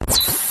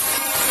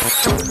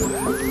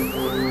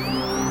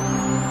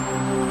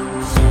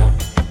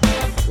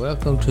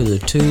Welcome to the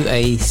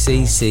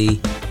 2ACC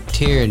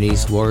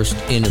Tyranny's Worst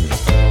Enemy.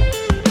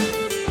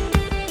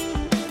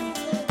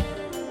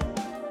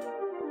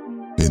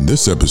 In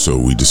this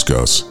episode, we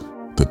discuss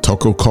the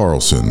Tucker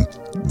Carlson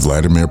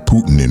Vladimir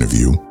Putin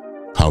interview,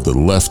 how the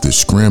left is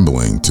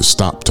scrambling to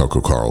stop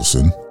Tucker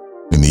Carlson,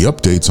 and the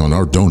updates on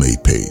our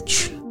donate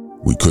page.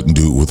 We couldn't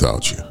do it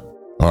without you.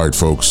 All right,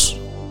 folks,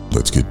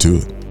 let's get to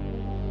it.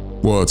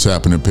 What's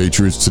happening,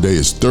 Patriots? Today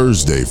is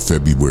Thursday,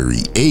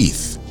 February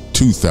 8th,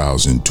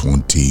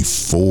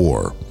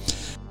 2024.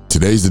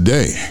 Today's the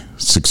day,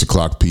 6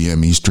 o'clock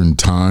p.m. Eastern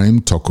Time.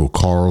 Tucker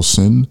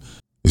Carlson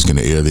is going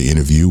to air the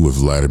interview with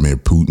Vladimir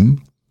Putin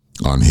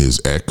on his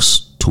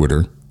X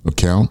Twitter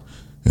account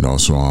and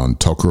also on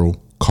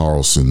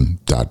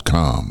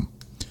tuckercarlson.com.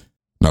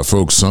 Now,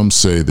 folks, some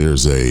say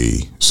there's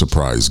a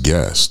surprise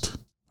guest.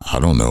 I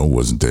don't know,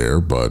 wasn't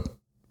there, but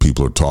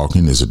people are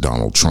talking. Is it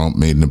Donald Trump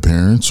made an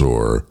appearance,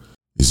 or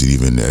is it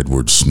even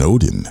Edward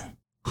Snowden,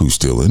 who's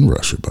still in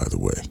Russia, by the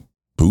way?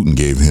 Putin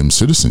gave him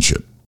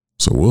citizenship.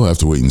 So we'll have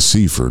to wait and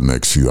see for the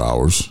next few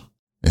hours.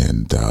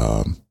 And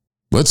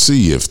let's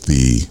see if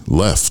the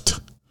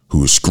left,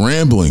 who is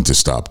scrambling to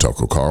stop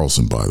Tucker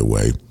Carlson, by the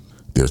way,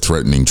 they're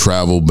threatening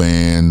travel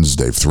bans.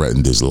 They've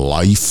threatened his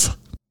life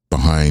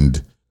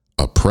behind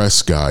a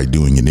press guy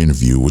doing an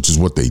interview, which is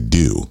what they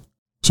do.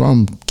 So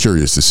I'm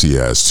curious to see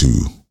as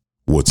to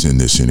what's in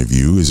this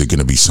interview. Is it going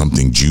to be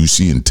something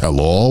juicy and tell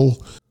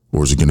all,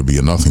 or is it going to be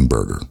a nothing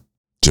burger?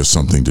 Just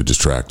something to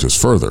distract us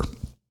further.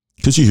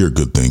 Because you hear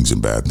good things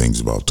and bad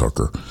things about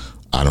Tucker.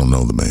 I don't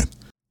know the man.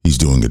 He's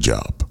doing a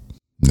job.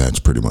 And that's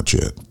pretty much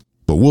it.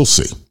 But we'll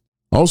see.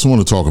 I also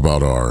want to talk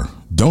about our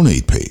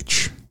donate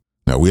page.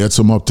 Now, we had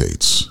some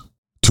updates.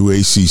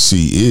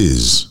 2ACC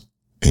is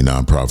a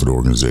nonprofit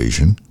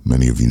organization,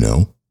 many of you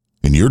know.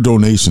 And your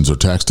donations are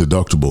tax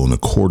deductible in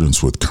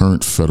accordance with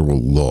current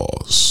federal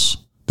laws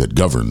that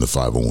govern the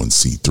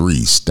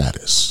 501c3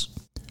 status.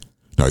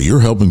 Now,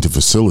 you're helping to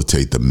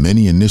facilitate the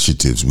many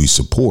initiatives we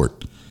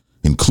support,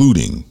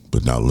 including,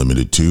 but not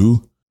limited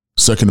to,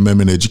 Second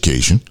Amendment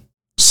education,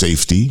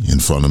 safety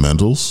and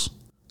fundamentals,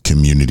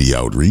 community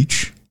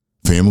outreach,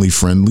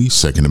 family-friendly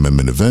Second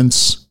Amendment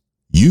events,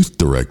 youth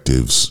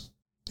directives,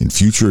 and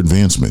future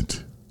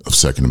advancement of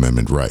Second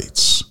Amendment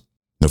rights.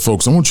 Now,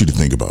 folks, I want you to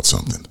think about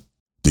something.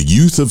 The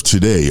youth of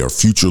today are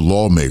future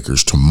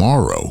lawmakers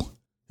tomorrow,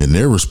 and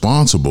they're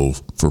responsible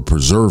for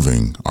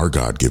preserving our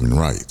God-given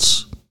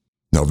rights.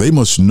 Now, they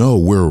must know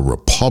we're a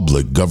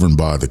republic governed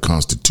by the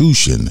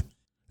Constitution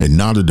and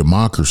not a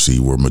democracy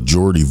where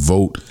majority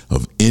vote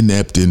of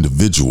inept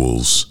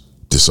individuals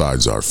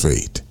decides our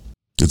fate.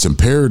 It's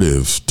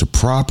imperative to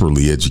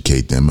properly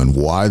educate them on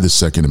why the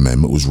Second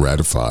Amendment was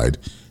ratified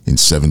in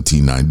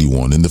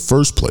 1791 in the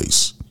first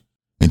place,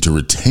 and to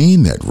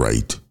retain that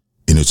right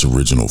in its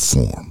original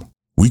form.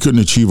 We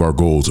couldn't achieve our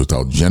goals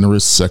without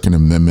generous Second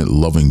Amendment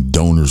loving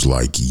donors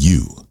like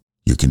you.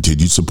 Your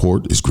continued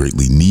support is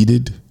greatly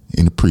needed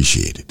and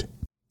appreciated,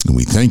 and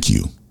we thank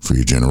you for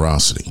your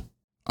generosity.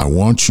 I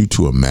want you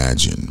to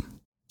imagine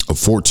a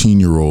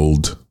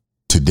 14-year-old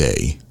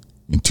today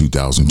in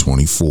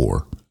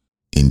 2024,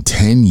 in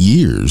 10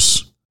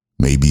 years,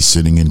 may be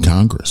sitting in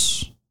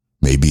Congress,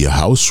 may be a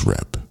House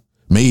rep,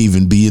 may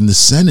even be in the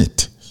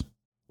Senate,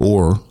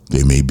 or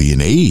they may be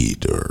an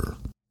aide or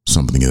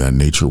something of that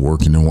nature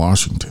working in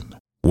Washington.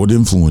 What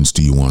influence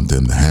do you want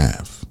them to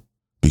have?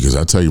 Because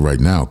I tell you right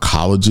now,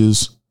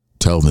 colleges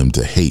tell them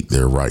to hate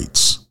their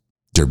rights.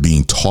 They're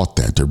being taught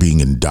that. They're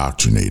being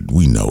indoctrinated.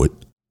 We know it.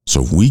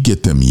 So if we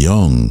get them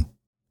young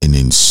and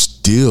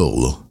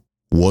instill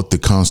what the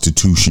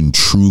Constitution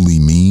truly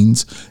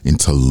means and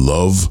to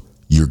love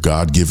your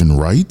God-given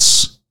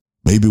rights,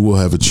 maybe we'll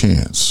have a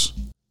chance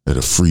at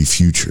a free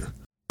future,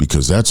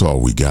 because that's all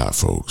we got,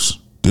 folks.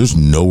 There's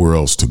nowhere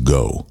else to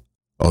go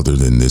other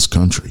than this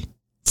country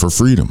for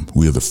freedom.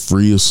 We are the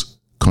freest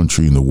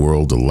country in the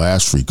world, the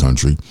last free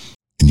country,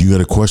 and you got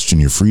to question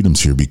your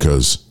freedoms here,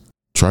 because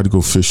try to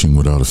go fishing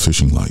without a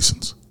fishing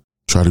license.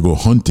 Try to go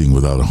hunting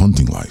without a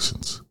hunting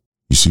license.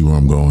 You see where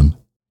I'm going?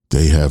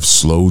 They have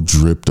slow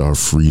dripped our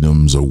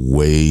freedoms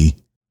away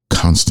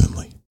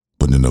constantly.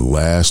 But in the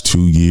last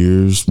 2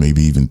 years,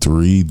 maybe even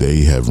 3,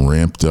 they have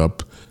ramped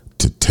up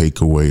to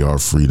take away our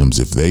freedoms.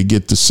 If they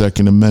get the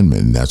Second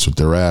Amendment, and that's what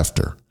they're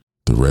after,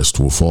 the rest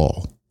will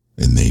fall,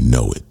 and they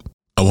know it.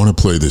 I want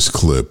to play this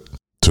clip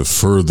to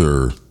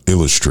further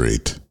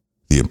illustrate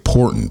the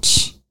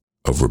importance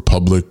of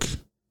republic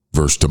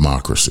versus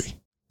democracy.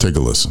 Take a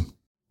listen.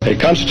 A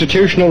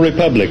constitutional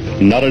republic,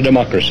 not a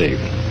democracy.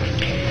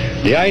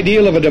 The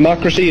ideal of a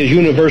democracy is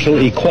universal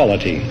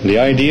equality. The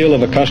ideal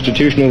of a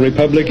constitutional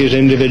republic is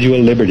individual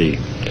liberty.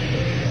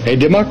 A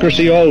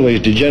democracy always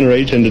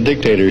degenerates into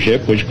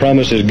dictatorship, which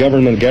promises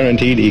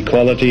government-guaranteed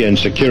equality and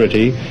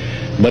security,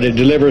 but it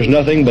delivers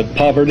nothing but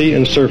poverty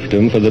and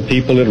serfdom for the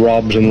people it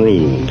robs and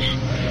rules.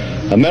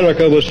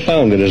 America was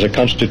founded as a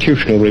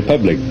constitutional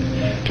republic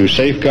to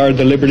safeguard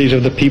the liberties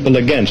of the people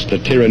against the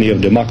tyranny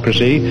of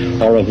democracy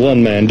or of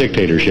one-man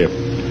dictatorship.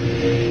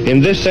 In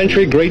this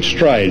century, great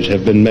strides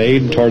have been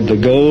made toward the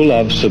goal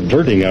of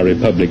subverting our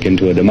republic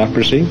into a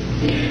democracy.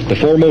 The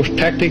foremost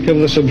tactic of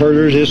the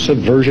subverters is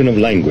subversion of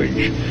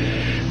language.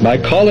 By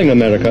calling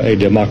America a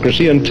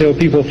democracy until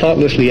people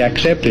thoughtlessly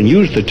accept and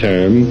use the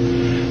term,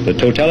 the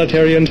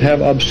totalitarians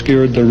have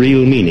obscured the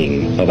real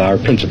meaning of our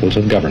principles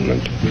of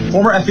government.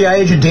 Former FBI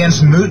agent Dan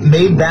Smoot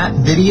made that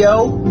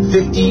video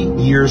 50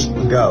 years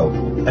ago,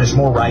 and it's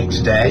more right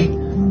today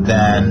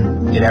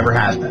than it ever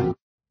has been.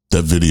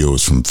 That video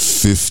is from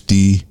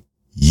 50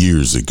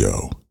 years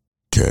ago,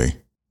 okay?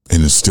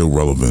 And it's still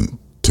relevant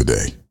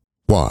today.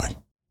 Why?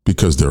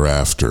 Because they're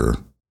after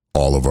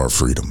all of our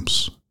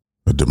freedoms.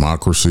 A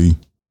democracy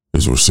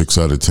is where 6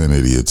 out of 10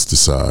 idiots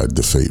decide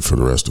the fate for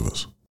the rest of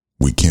us.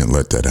 We can't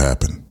let that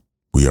happen.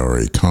 We are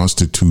a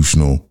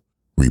constitutional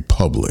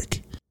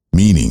republic,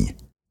 meaning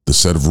the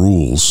set of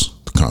rules,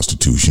 the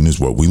Constitution, is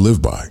what we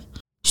live by.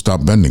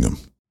 Stop bending them.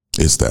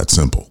 It's that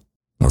simple.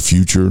 Our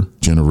future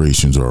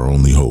generations are our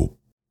only hope.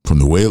 From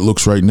the way it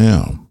looks right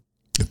now,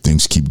 if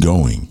things keep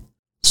going,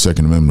 the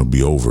Second Amendment will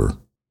be over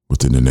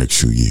within the next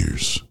few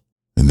years.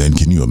 And then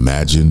can you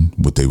imagine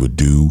what they would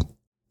do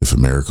if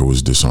America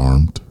was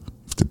disarmed?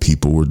 If the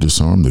people were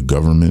disarmed, the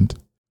government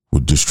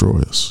would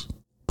destroy us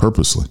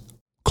purposely.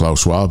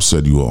 Klaus Schwab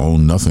said you will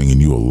own nothing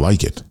and you will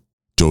like it.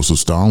 Joseph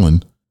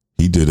Stalin,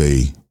 he did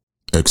a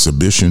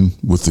exhibition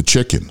with the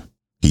chicken.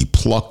 He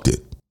plucked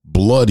it,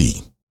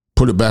 bloody,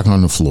 put it back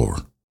on the floor.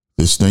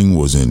 This thing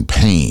was in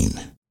pain.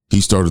 He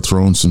started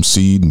throwing some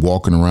seed and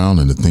walking around,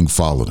 and the thing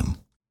followed him.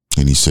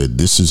 And he said,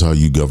 this is how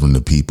you govern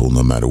the people.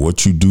 No matter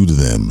what you do to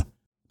them,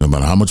 no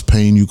matter how much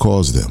pain you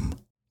cause them,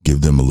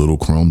 give them a little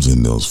crumbs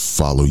and they'll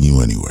follow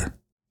you anywhere.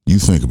 You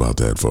think about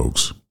that,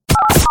 folks.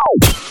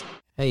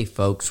 Hey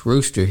folks,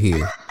 Rooster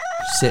here.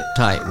 Sit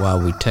tight while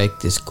we take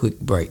this quick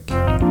break.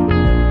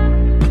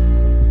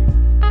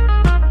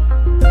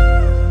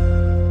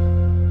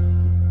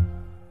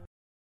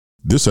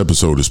 This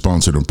episode is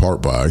sponsored in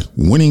part by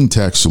Winning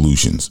Tax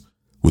Solutions.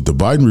 With the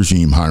Biden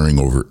regime hiring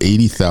over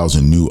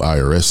 80,000 new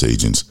IRS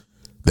agents,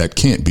 that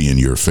can't be in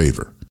your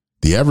favor.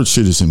 The average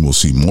citizen will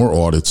see more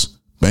audits,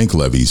 bank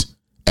levies,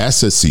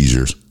 asset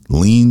seizures,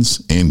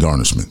 liens, and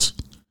garnishments.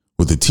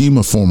 With a team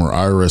of former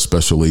IRS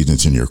special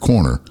agents in your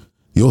corner,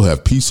 you'll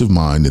have peace of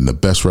mind and the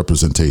best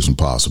representation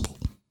possible.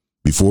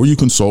 Before you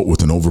consult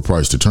with an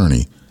overpriced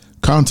attorney,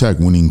 contact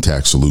Winning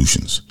Tax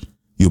Solutions.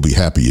 You'll be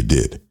happy you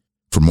did.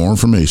 For more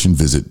information,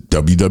 visit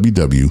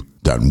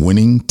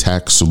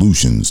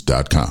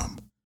www.winningtaxsolutions.com.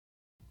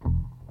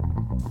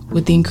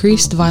 With the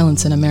increased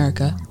violence in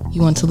America,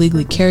 you want to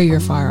legally carry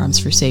your firearms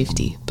for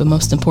safety, but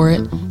most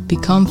important, be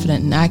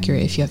confident and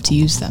accurate if you have to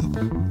use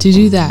them. To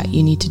do that,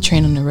 you need to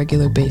train on a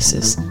regular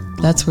basis.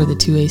 That's where the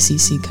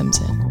 2ACC comes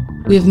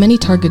in. We have many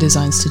target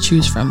designs to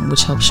choose from,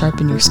 which help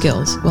sharpen your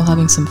skills while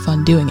having some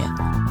fun doing it.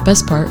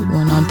 Best part,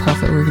 we're a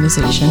non-profit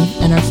organization,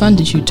 and our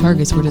fun-to-shoot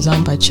targets were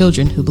designed by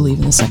children who believe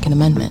in the Second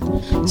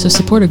Amendment. So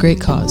support a great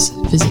cause.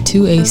 Visit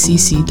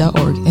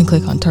 2acc.org and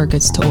click on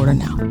Targets to order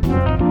now.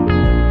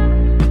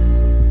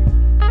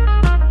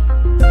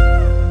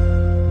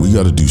 We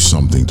got to do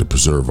something to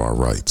preserve our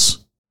rights.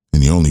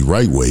 And the only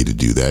right way to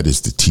do that is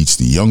to teach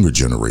the younger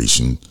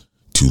generation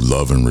to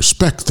love and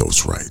respect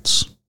those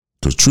rights.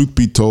 Because truth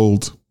be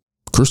told,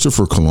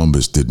 Christopher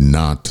Columbus did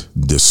not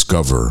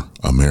discover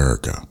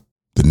America.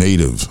 The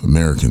Native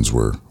Americans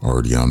were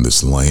already on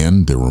this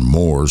land. There were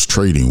Moors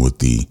trading with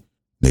the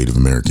Native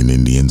American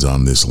Indians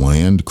on this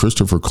land.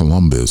 Christopher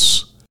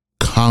Columbus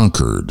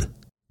conquered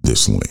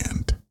this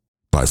land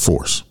by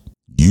force,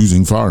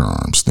 using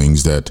firearms,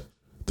 things that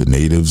the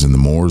natives and the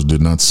Moors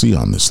did not see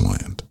on this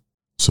land.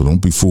 So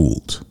don't be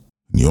fooled.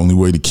 And the only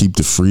way to keep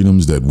the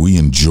freedoms that we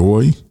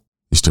enjoy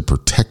is to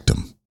protect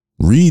them.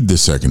 Read the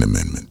Second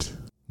Amendment.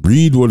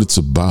 Read what it's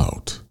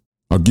about.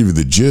 I'll give you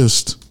the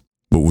gist.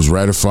 What was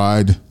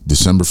ratified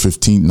December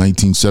 15,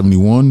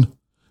 1971?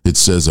 It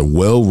says a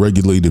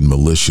well-regulated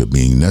militia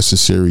being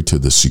necessary to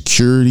the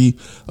security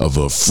of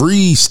a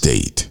free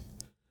state,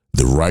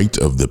 the right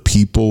of the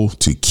people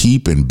to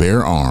keep and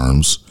bear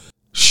arms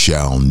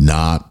shall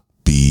not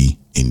be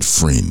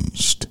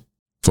infringed.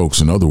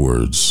 Folks, in other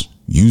words,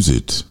 use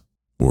it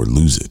or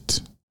lose it.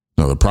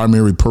 Now, the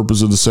primary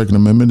purpose of the Second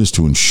Amendment is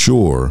to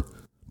ensure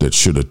that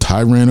should a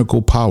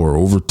tyrannical power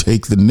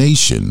overtake the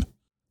nation,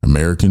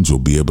 Americans will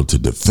be able to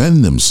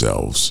defend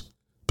themselves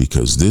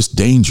because this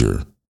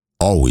danger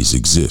always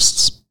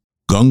exists.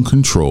 Gun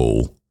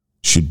control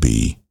should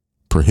be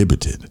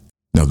prohibited.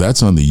 Now,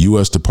 that's on the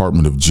U.S.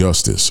 Department of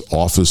Justice,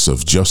 Office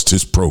of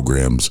Justice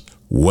Programs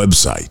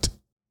website.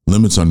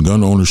 Limits on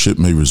gun ownership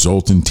may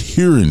result in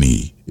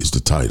tyranny is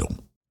the title.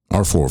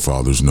 Our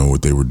forefathers know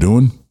what they were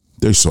doing.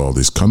 They saw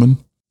this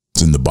coming.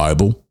 It's in the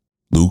Bible.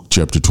 Luke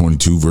chapter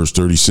 22, verse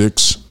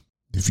 36.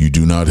 If you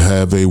do not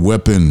have a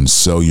weapon,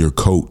 sell your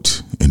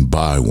coat and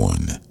buy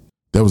one.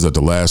 That was at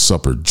the Last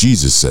Supper.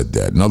 Jesus said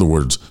that. In other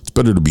words, it's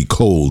better to be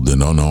cold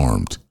than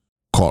unarmed.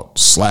 Caught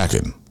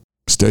slacking.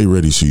 Stay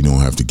ready so you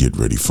don't have to get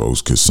ready,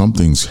 folks, because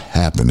something's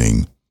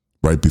happening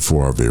right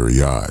before our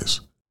very eyes.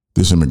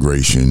 This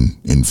immigration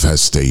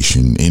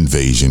infestation,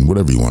 invasion,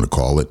 whatever you want to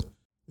call it,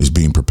 is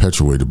being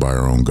perpetuated by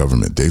our own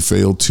government. They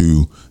failed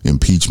to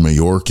impeach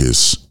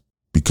Mayorkas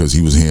because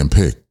he was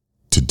handpicked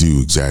to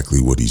do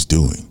exactly what he's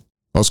doing.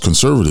 Us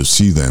conservatives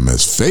see them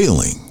as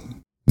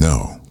failing.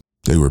 No,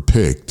 they were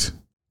picked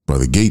by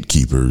the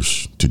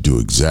gatekeepers to do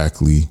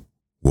exactly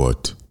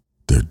what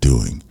they're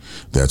doing.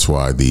 That's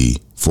why the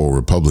 4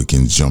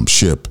 Republicans jumped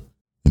ship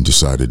and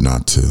decided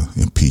not to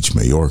impeach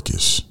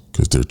Mayorkas,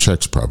 because their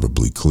checks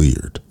probably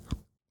cleared.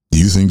 Do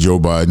you think Joe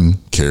Biden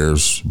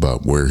cares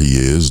about where he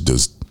is?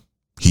 Does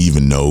he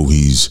even know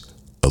he's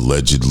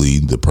allegedly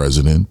the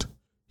president?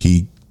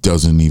 He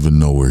doesn't even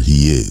know where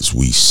he is.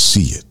 We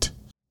see it.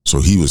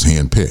 So he was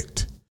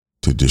handpicked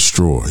to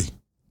destroy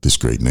this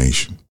great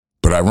nation.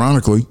 But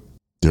ironically,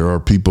 there are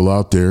people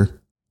out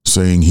there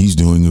saying he's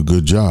doing a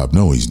good job.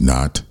 No, he's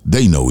not.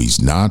 They know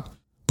he's not,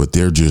 but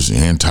they're just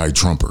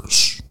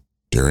anti-Trumpers.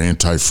 They're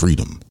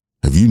anti-freedom.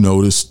 Have you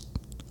noticed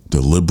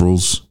the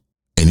liberals?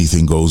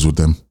 Anything goes with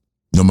them.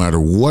 No matter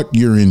what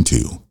you're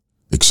into,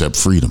 except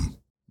freedom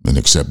and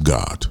except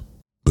God.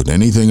 But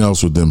anything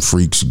else with them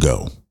freaks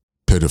go.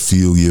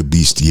 Pedophilia,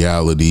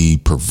 bestiality,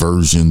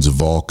 perversions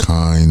of all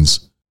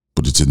kinds.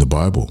 But it's in the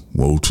Bible.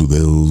 Woe to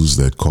those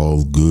that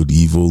call good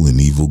evil and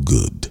evil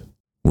good.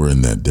 We're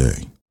in that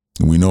day.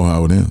 And we know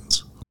how it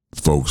ends.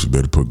 Folks, we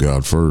better put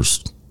God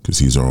first, because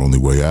he's our only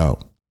way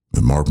out.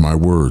 And mark my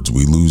words,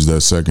 we lose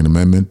that Second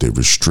Amendment. They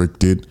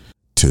restrict it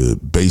to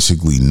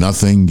basically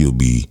nothing. You'll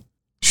be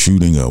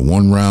shooting a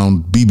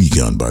 1-round BB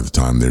gun by the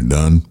time they're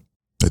done.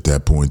 At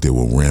that point, they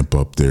will ramp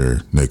up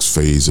their next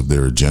phase of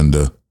their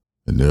agenda,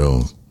 and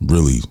they'll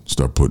really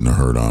start putting a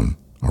hurt on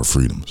our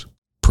freedoms.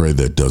 Pray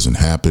that doesn't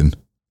happen.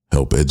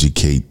 Help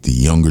educate the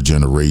younger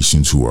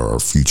generations who are our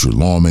future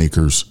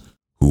lawmakers,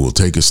 who will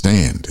take a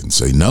stand and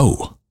say,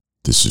 no,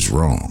 this is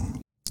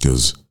wrong.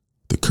 Because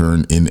the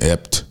current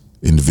inept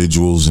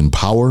individuals in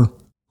power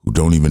who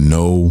don't even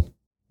know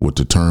what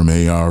the term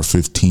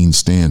AR-15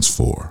 stands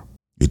for.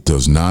 It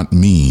does not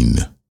mean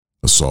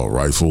assault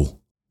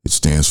rifle. It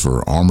stands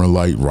for Armor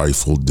Light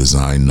Rifle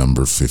Design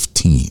Number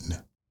 15.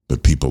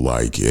 But people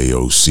like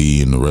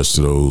AOC and the rest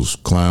of those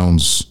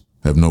clowns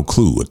have no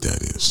clue what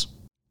that is.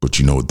 But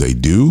you know what they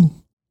do?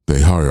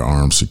 They hire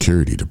armed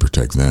security to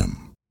protect them.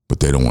 But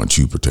they don't want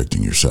you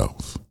protecting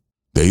yourself.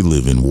 They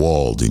live in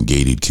walled and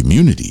gated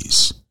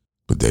communities,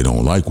 but they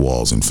don't like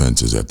walls and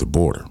fences at the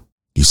border.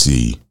 You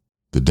see,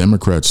 the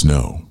Democrats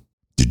know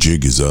the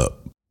jig is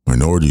up.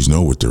 Minorities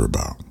know what they're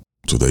about.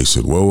 So they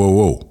said,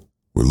 whoa,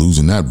 we're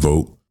losing that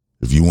vote.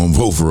 If you won't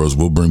vote for us,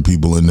 we'll bring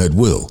people in that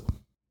will.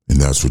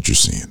 And that's what you're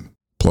seeing.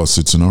 Plus,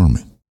 it's an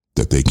army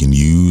that they can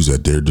use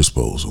at their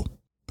disposal.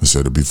 I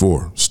said it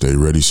before, stay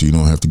ready so you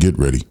don't have to get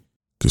ready,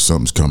 because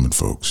something's coming,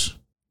 folks.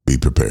 Be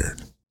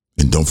prepared.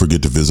 And don't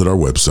forget to visit our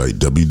website,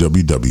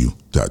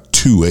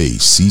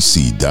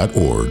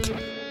 www.2acc.org.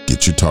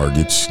 Get your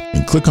targets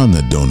and click on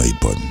that donate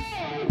button.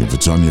 If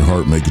it's on your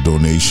heart, make a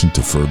donation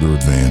to further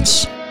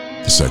advance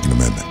the Second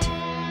Amendment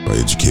by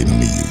educating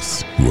the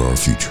youth who are our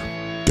future.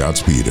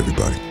 Godspeed,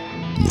 everybody.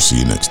 And we'll see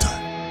you next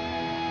time.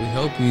 We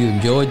hope you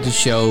enjoyed the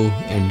show,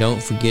 and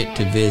don't forget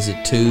to visit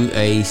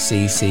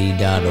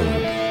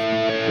 2acc.org.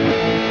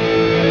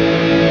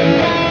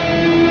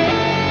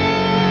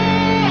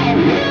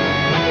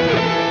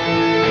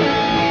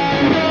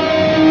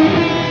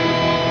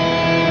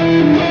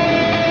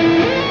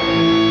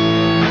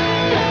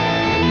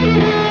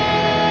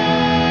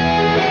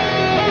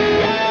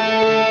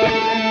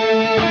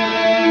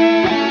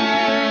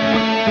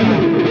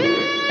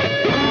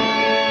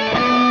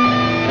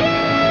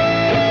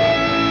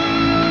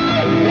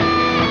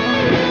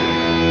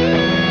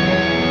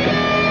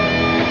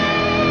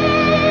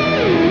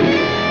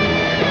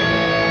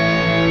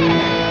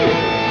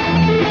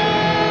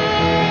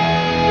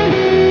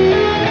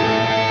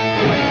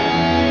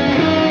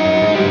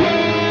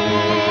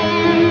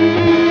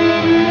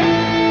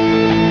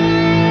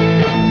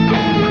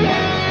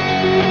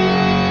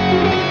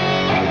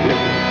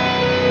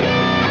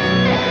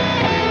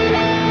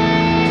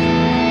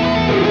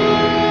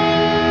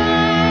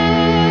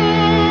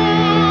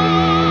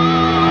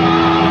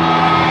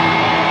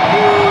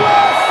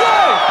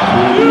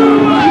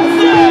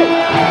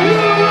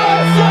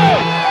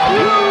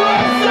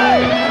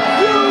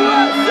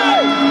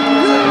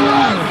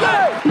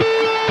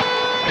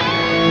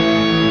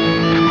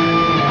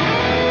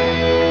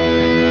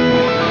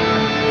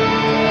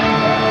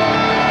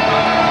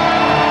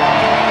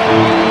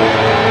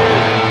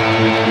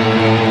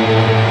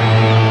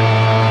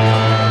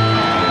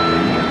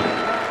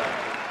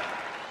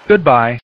 Goodbye.